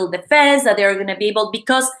civil defense, that they're going to be able,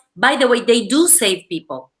 because, by the way, they do save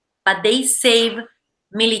people, but they save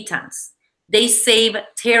militants, they save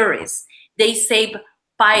terrorists, they save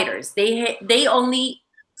fighters. They only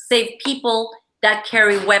save people that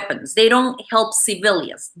carry weapons. They don't help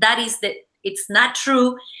civilians. That is it's not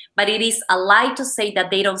true, but it is a lie to say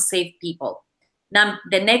that they don't save people. Now,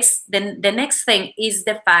 the next thing is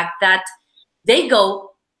the fact that they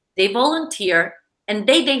go, they volunteer, and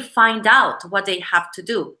they find out what they have to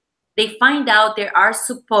do. They find out they are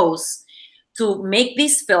supposed to make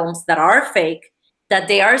these films that are fake, that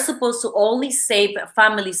they are supposed to only save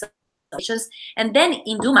families of nations. And then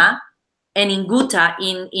in Duma and in Guta,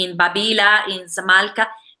 in Babila, in Zamalka,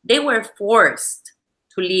 they were forced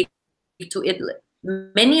to leave to Idlib.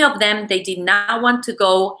 Many of them, they did not want to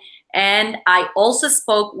go. And I also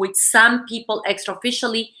spoke with some people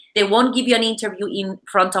extraofficially. They won't give you an interview in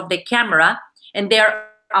front of the camera, and they're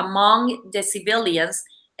among the civilians,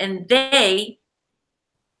 and they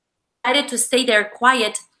decided to stay there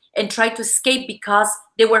quiet and try to escape because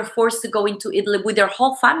they were forced to go into Idlib with their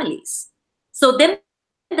whole families. So them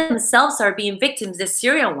themselves are being victims, the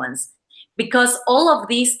Syrian ones, because all of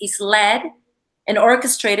this is led and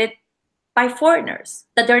orchestrated by foreigners,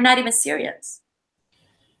 that they're not even Syrians.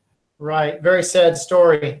 Right. Very sad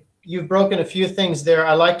story. You've broken a few things there.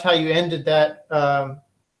 I liked how you ended that,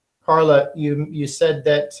 Carla. You said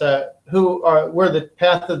that we're the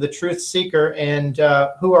path of the truth seeker, and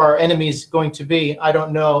who are our enemies going to be? I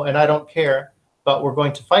don't know, and I don't care, but we're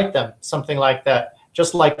going to fight them. Something like that,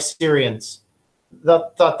 just like Syrians.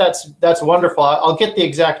 Thought that's wonderful. I'll get the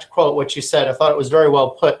exact quote what you said. I thought it was very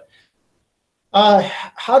well put.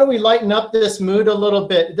 How do we lighten up this mood a little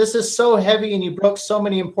bit? This is so heavy, and you broke so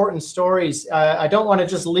many important stories. I don't want to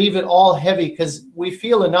just leave it all heavy, because we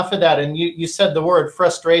feel enough of that. And you said the word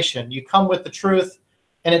frustration. You come with the truth,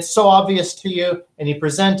 and it's so obvious to you, and you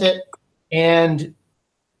present it, and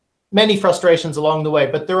many frustrations along the way.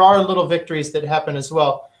 But there are little victories that happen as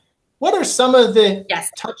well. What are some of the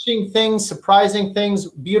touching things, surprising things,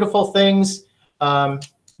 beautiful things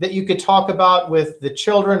that you could talk about with the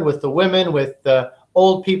children, with the women, with the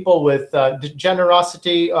old people, with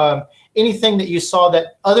generosity, anything that you saw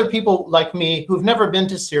that other people like me who've never been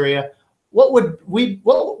to Syria,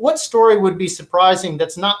 what story would be surprising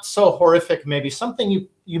that's not so horrific, maybe something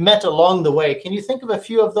you met along the way? Can you think of a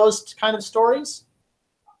few of those kind of stories?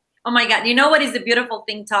 Oh my God, you know what is the beautiful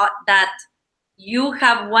thing, Todd? That you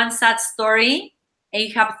have one sad story and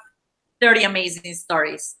you have 30 amazing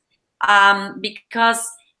stories. Because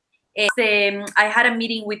I had a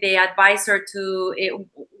meeting with the advisor to it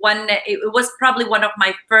was probably one of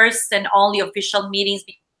my first and only official meetings,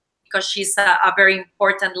 because she's a very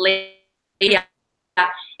important lady,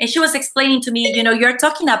 and she was explaining to me, you're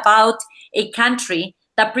talking about a country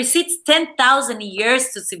that precedes 10,000 years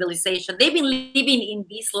to civilization. They've been living in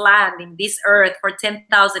this land, in this earth, for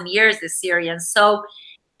 10,000 years, the Syrians. So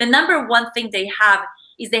the number one thing they have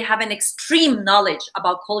is they have an extreme knowledge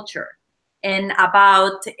about culture, and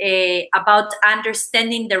about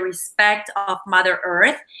understanding the respect of Mother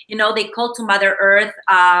Earth. They call to Mother Earth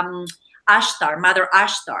Ashtar, Mother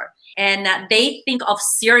Ashtar, and they think of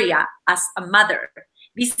Syria as a mother.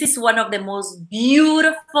 This is one of the most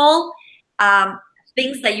beautiful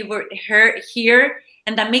things that you will hear,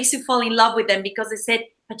 and that makes you fall in love with them, because they said,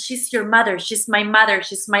 but she's your mother, she's my mother,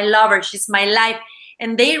 she's my lover, she's my life.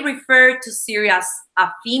 And they refer to Syria as a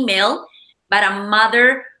female, but a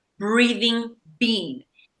mother breathing being,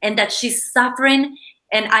 and that she's suffering.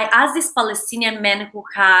 And I asked this Palestinian man who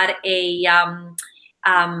had a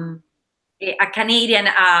Canadian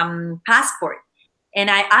passport, and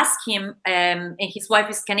I asked him, and his wife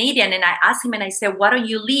is Canadian, and I asked him, and I said, why don't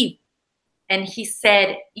you leave? And he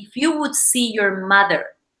said, if you would see your mother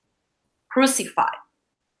crucified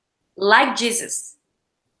like Jesus,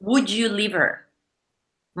 would you leave her?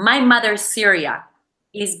 My mother, Syria,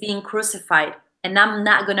 is being crucified, and I'm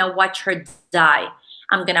not gonna watch her die.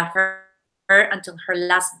 I'm gonna her until her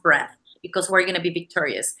last breath, because we're gonna be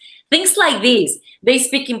victorious. Things like these, they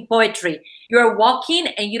speak in poetry. You're walking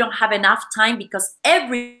and you don't have enough time, because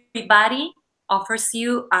everybody offers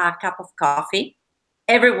you a cup of coffee.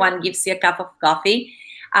 Everyone gives you a cup of coffee.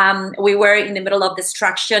 We were in the middle of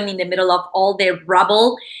destruction, in the middle of all the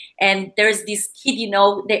rubble, and there's this kid,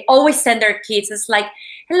 they always send their kids. It's like,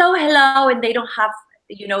 hello, hello, and they don't have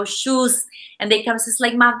shoes, and they come, it's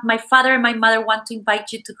like, my father and my mother want to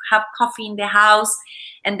invite you to have coffee in the house.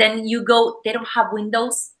 And then you go, they don't have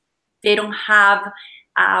windows, they don't have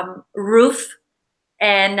roof,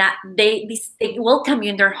 and they welcome you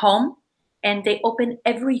in their home, and they open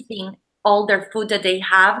everything, all their food that they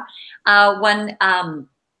have. One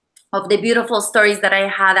of the beautiful stories that I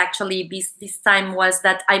had actually this time was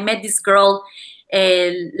that I met this girl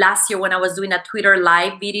last year when I was doing a Twitter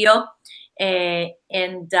live video, and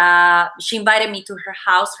she invited me to her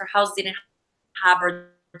house. Her house didn't have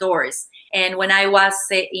her doors, and when I was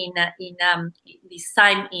this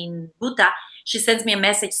time in Buta, she sends me a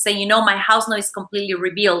message saying, you know, my house now is completely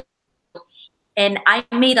rebuilt, and I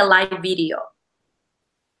made a live video.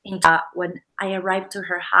 When I arrived to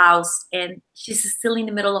her house, and she's still in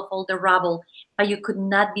the middle of all the rubble, but you could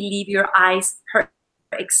not believe your eyes, her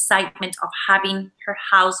excitement of having her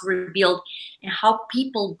house rebuilt, and how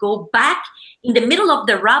people go back in the middle of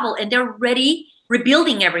the rubble and they're ready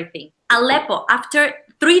rebuilding everything. Aleppo, after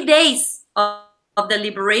 3 days of the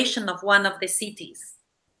liberation of one of the cities,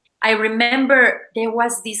 I remember there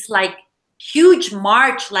was this like huge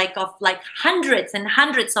march, of hundreds and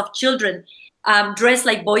hundreds of children dressed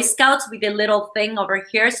like Boy Scouts with a little thing over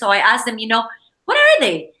here. So I asked them, you know, what are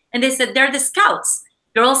they? And they said, they're the Scouts,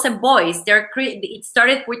 girls and boys. It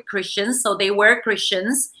started with Christians, so they were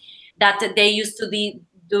Christians that they used to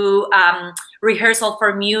do rehearsal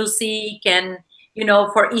for music and, you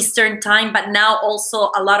know, for Eastern time. But now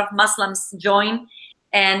also a lot of Muslims join.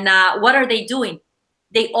 And what are they doing?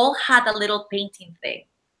 They all had a little painting thing.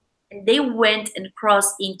 And they went and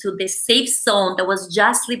crossed into the safe zone that was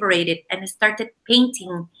just liberated and started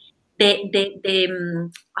painting the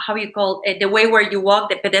how you call it, the way where you walk,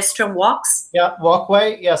 the pedestrian walks. Yeah,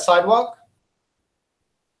 walkway. Yeah, sidewalk.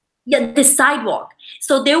 Yeah, the sidewalk.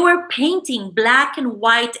 So they were painting black and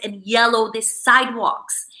white and yellow the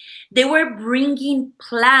sidewalks. They were bringing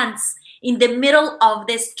plants in the middle of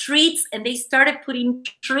the streets, and they started putting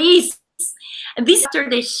trees. And this after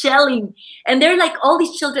the shelling, and they're like all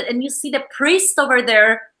these children, and you see the priest over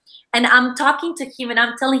there, and I'm talking to him and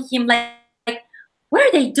I'm telling him like what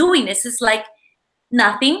are they doing? This is like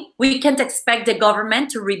nothing. We can't expect the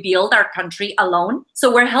government to rebuild our country alone,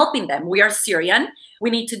 so we're helping them. We are Syrian.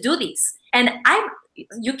 We need to do this. And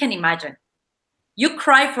you can imagine, you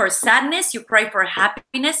cry for sadness, you cry for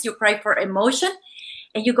happiness, you cry for emotion,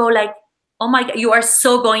 and you go like, oh my God, you are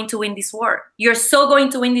so going to win this war. You're so going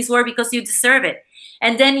to win this war because you deserve it.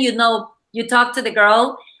 And then, you know, you talk to the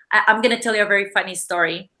girl. I'm going to tell you a very funny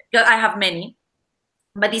story. I have many,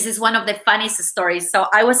 but this is one of the funniest stories. So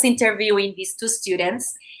I was interviewing these two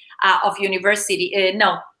students of university.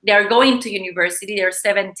 No, they're going to university. They're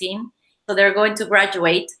 17, so they're going to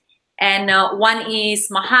graduate. And one is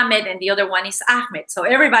Muhammad and the other one is Ahmed. So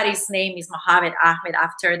everybody's name is Muhammad, Ahmed,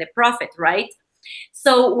 after the prophet, right?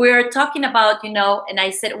 So we're talking about, you know, and I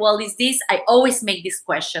said, well, is this, I always make this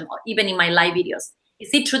question, even in my live videos, is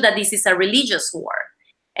it true that this is a religious war?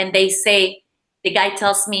 And they say, the guy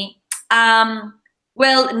tells me,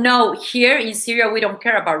 well, no, here in Syria, we don't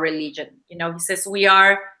care about religion. You know, he says,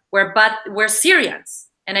 we're Syrians.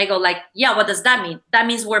 And I go like, yeah, what does that mean? That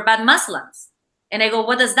means we're bad Muslims. And I go,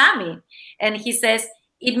 what does that mean? And he says,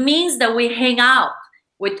 it means that we hang out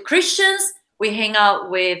with Christians. We hang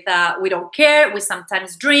out with, we don't care. We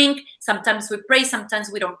sometimes drink. Sometimes we pray.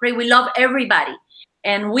 Sometimes we don't pray. We love everybody.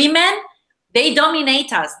 And women, they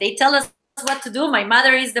dominate us. They tell us what to do. My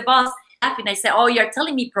mother is the boss. And I say, oh, you're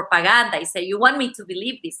telling me propaganda. I say, you want me to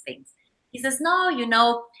believe these things? He says, no, you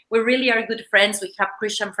know, we really are good friends. We have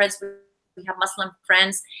Christian friends. We have Muslim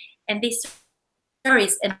friends. And these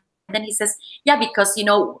stories. And then he says, yeah, because, you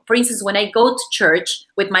know, for instance, when I go to church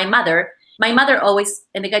with my mother always,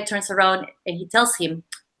 and the guy turns around and he tells him,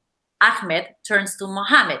 Ahmed turns to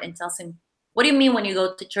Muhammad and tells him, what do you mean when you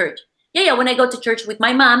go to church? Yeah, when I go to church with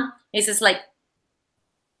my mom. He says like,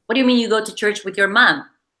 what do you mean you go to church with your mom?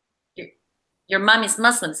 Your mom is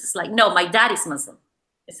Muslim. It's like, no, my dad is Muslim.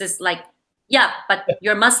 It says like, yeah, but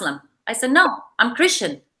you're Muslim. I said, no, I'm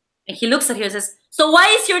Christian. And he looks at her and says, so why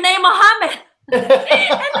is your name Muhammad? Because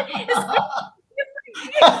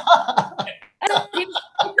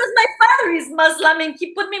my father is Muslim and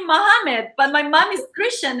he put me Muhammad, but my mom is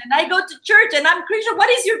Christian and I go to church and I'm Christian. What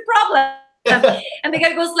is your problem? And the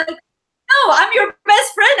guy goes like, no, I'm your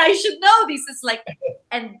best friend. I should know this. It's like,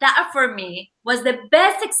 and that for me was the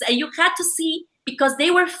best. You had to see, because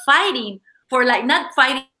they were fighting for like, not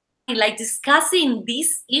fighting, like discussing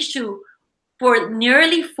this issue for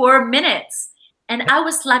nearly 4 minutes. And I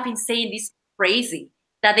was laughing saying this crazy,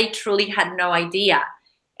 that they truly had no idea.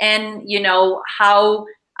 And, you know, how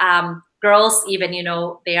girls even, you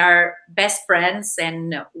know, they are best friends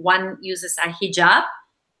and one uses a hijab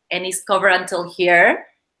and is covered until here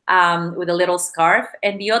with a little scarf.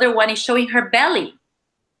 And the other one is showing her belly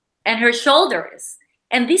and her shoulders.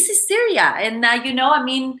 And this is Syria. And, you know, I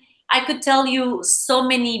mean, I could tell you so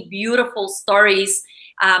many beautiful stories.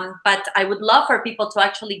 But I would love for people to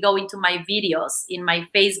actually go into my videos in my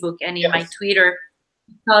Facebook and in my Twitter,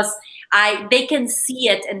 because they can see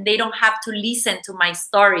it and they don't have to listen to my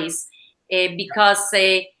stories, because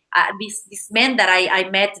this man that I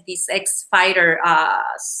met, this ex-fighter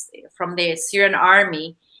from the Syrian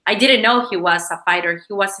army, I didn't know he was a fighter.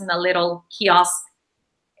 He was in a little kiosk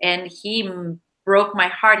and he broke my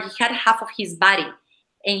heart. He had half of his body,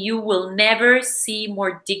 and you will never see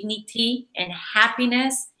more dignity and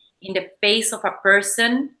happiness in the face of a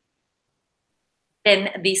person than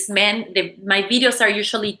this man. My videos are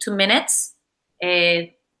usually 2 minutes,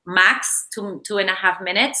 max 2.5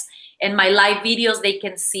 minutes. And my live videos, they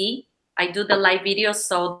can see. I do the live videos,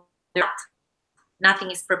 so nothing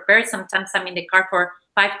is prepared. Sometimes I'm in the car for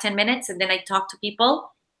 5-10 minutes, and then I talk to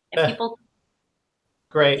people. And people.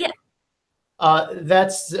 Great. Yeah.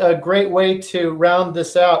 That's a great way to round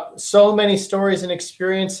this out. So many stories and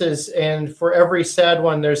experiences, and for every sad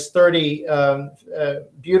one, there's 30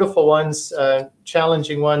 beautiful ones,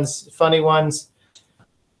 challenging ones, funny ones.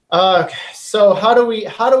 So how do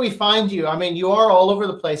we find you? I mean, you are all over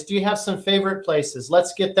the place. Do you have some favorite places?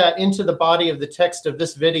 Let's get that into the body of the text of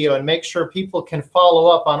this video and make sure people can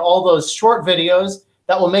follow up on all those short videos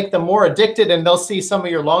that will make them more addicted, and they'll see some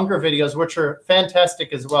of your longer videos, which are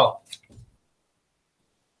fantastic as well.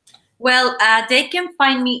 Well, they can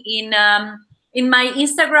find me in my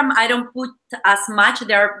Instagram. I don't put as much.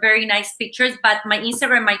 There are very nice pictures, but my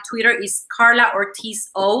Instagram, my Twitter is Carla Ortiz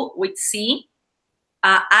O with C,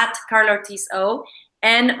 at Carla Ortiz O,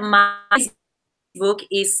 and my Facebook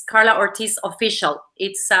is Carla Ortiz Official.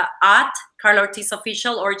 It's at Carla Ortiz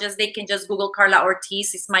Official, or they can just Google Carla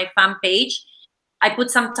Ortiz. It's my fan page. I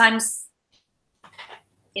put sometimes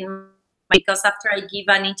because after I give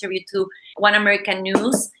an interview to One American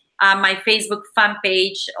News, my Facebook fan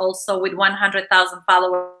page, also with 100,000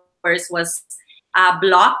 followers, was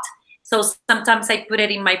blocked. So sometimes I put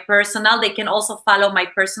it in my personal. They can also follow my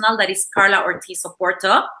personal, that is Carla Ortiz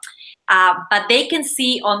Oporto. But they can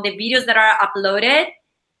see on the videos that are uploaded,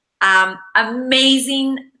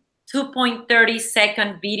 amazing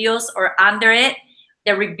 2.30-second videos or under it.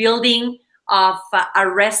 The rebuilding of a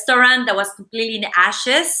restaurant that was completely in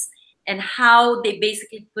ashes, and how they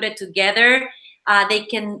basically put it together. They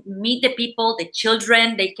can meet the people, the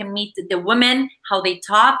children, they can meet the women, how they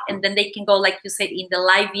talk, and then they can go, like you said, in the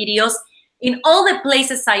live videos, in all the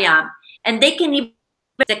places I am. And they can even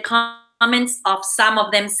the comments of some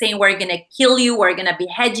of them saying, we're gonna kill you, we're gonna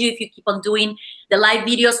behead you if you keep on doing the live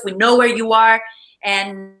videos, we know where you are.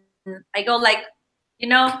 And I go like, you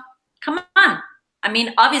know, come on. I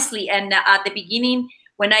mean, obviously, and at the beginning,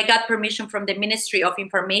 when I got permission from the Ministry of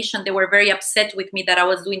Information, they were very upset with me that I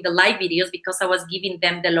was doing the live videos, because I was giving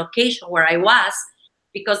them the location where I was,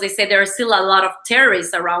 because they said there are still a lot of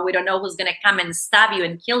terrorists around. We don't know who's going to come and stab you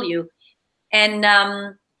and kill you. And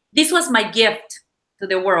this was my gift to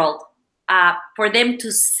the world, for them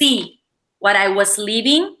to see what I was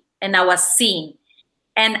living and I was seeing.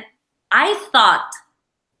 And I thought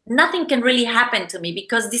nothing can really happen to me,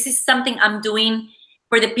 because this is something I'm doing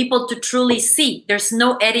for the people to truly see. There's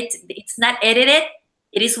no edit. It's not edited.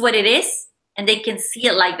 It is what it is, and they can see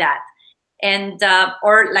it like that. And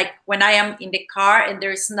or like when I am in the car and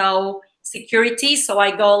there's no security, so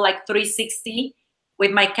I go like 360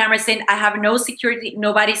 with my camera, saying I have no security,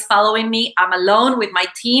 nobody's following me, I'm alone with my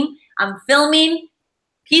team, I'm filming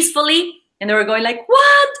peacefully, and they were going like,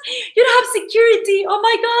 what? You don't have security? Oh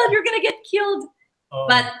my God, you're gonna get killed. Oh.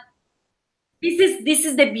 But this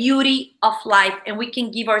is the beauty of life, and we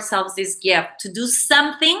can give ourselves this gift to do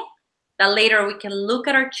something that later we can look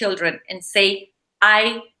at our children and say,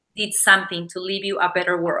 I did something to leave you a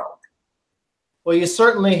better world. Well, you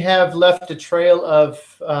certainly have left a trail of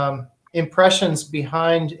impressions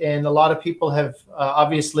behind, and a lot of people have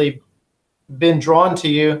obviously been drawn to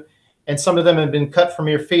you, and some of them have been cut from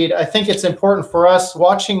your feed. I think it's important for us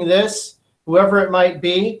watching this, whoever it might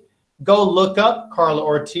be, go look up Carla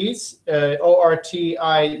Ortiz,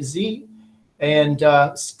 O-R-T-I-Z, and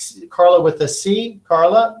Carla with a C,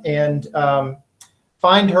 Carla, and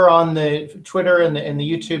find her on the Twitter and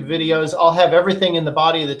the YouTube videos. I'll have everything in the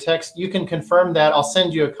body of the text. You can confirm that. I'll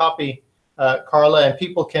send you a copy, Carla, and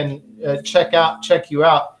people can check you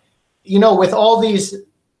out. You know, with all these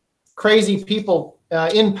crazy people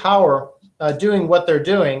in power doing what they're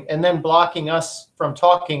doing and then blocking us from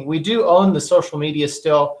talking, we do own the social media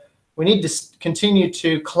still. We need to continue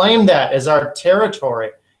to claim that as our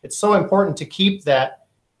territory. It's so important to keep that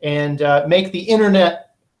and make the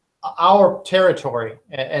internet our territory.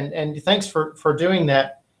 And thanks for doing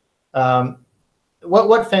that.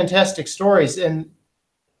 What fantastic stories, and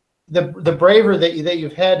the bravery that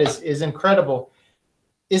you've had is incredible.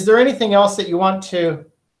 is there anything else that you want to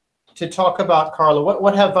talk about, Carla?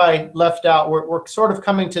 What have I left out? We're sort of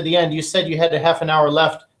coming to the end. You said you had a half an hour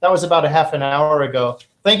left. That was about a half an hour ago.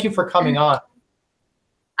 Thank you for coming on.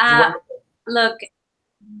 Look,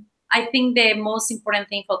 I think the most important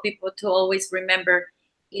thing for people to always remember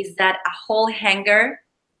is that a whole hangar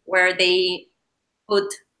where they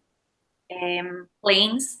put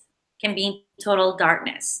planes can be in total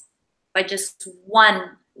darkness. By just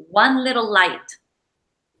one little light,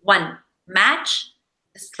 one match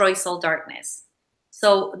destroys all darkness.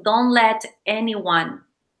 So don't let anyone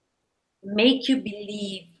make you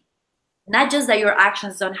believe not just that your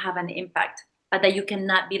actions don't have an impact, but that you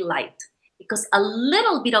cannot be light. Because a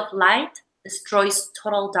little bit of light destroys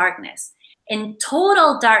total darkness. And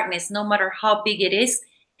total darkness, no matter how big it is,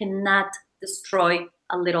 cannot destroy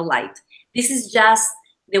a little light. This is just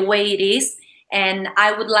the way it is. And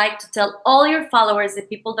I would like to tell all your followers, the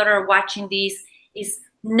people that are watching this, is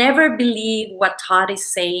never believe what Todd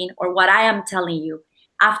is saying or what I am telling you.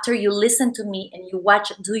 After you listen to me and you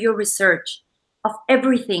watch, do your research of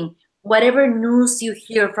everything, whatever news you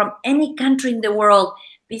hear from any country in the world.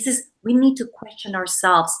 We need to question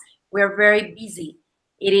ourselves. We're very busy.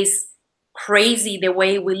 It is crazy the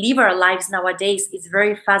way we live our lives nowadays. It's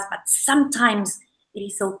very fast, but sometimes it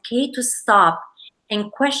is okay to stop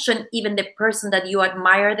and question even the person that you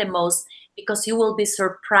admire the most, because you will be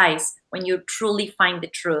surprised when you truly find the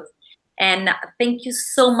truth. And thank you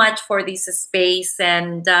so much for this space.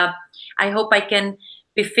 And I hope I can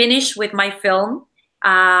be finished with my film.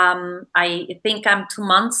 I think I'm 2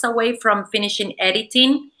 months away from finishing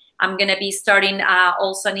editing. I'm gonna be starting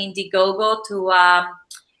also an Indiegogo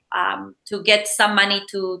to get some money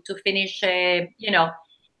to finish,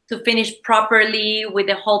 to finish properly with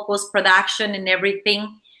the whole post-production and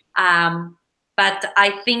everything. But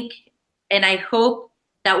I think and I hope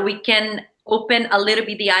that we can open a little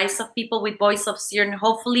bit the eyes of people with Voice of Syria.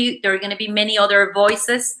 Hopefully there are going to be many other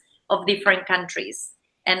voices of different countries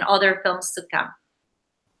and other films to come.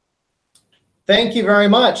 Thank you very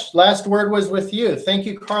much. Last word was with you. Thank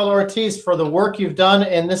you, Carla Ortiz, for the work you've done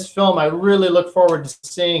in this film. I really look forward to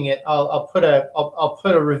seeing it. I'll put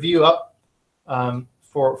a review up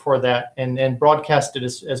for that and broadcast it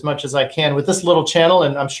as much as I can with this little channel,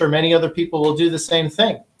 and I'm sure many other people will do the same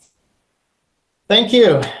thing. Thank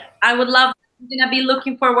you. I would love. I'm gonna be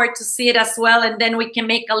looking forward to see it as well, and then we can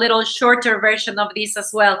make a little shorter version of this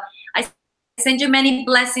as well. I send you many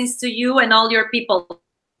blessings to you and all your people.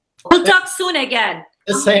 We'll talk soon again.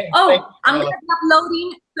 The same. Oh, I'm gonna be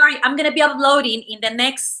uploading. Sorry, I'm gonna be uploading in the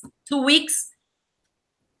next 2 weeks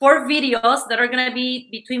 4 videos that are gonna be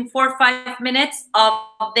between 4 or 5 minutes of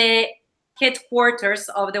the headquarters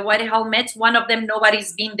of the White Helmets. One of them,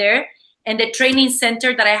 nobody's been there, and the training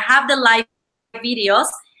center that I have the live videos,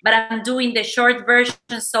 but I'm doing the short version.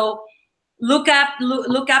 So look up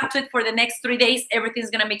to it for the next 3 days. Everything's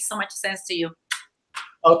gonna make so much sense to you.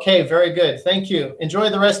 Okay, very good. Thank you. Enjoy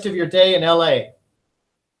the rest of your day in LA.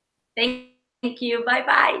 Thank you.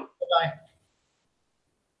 Bye-bye. Bye-bye.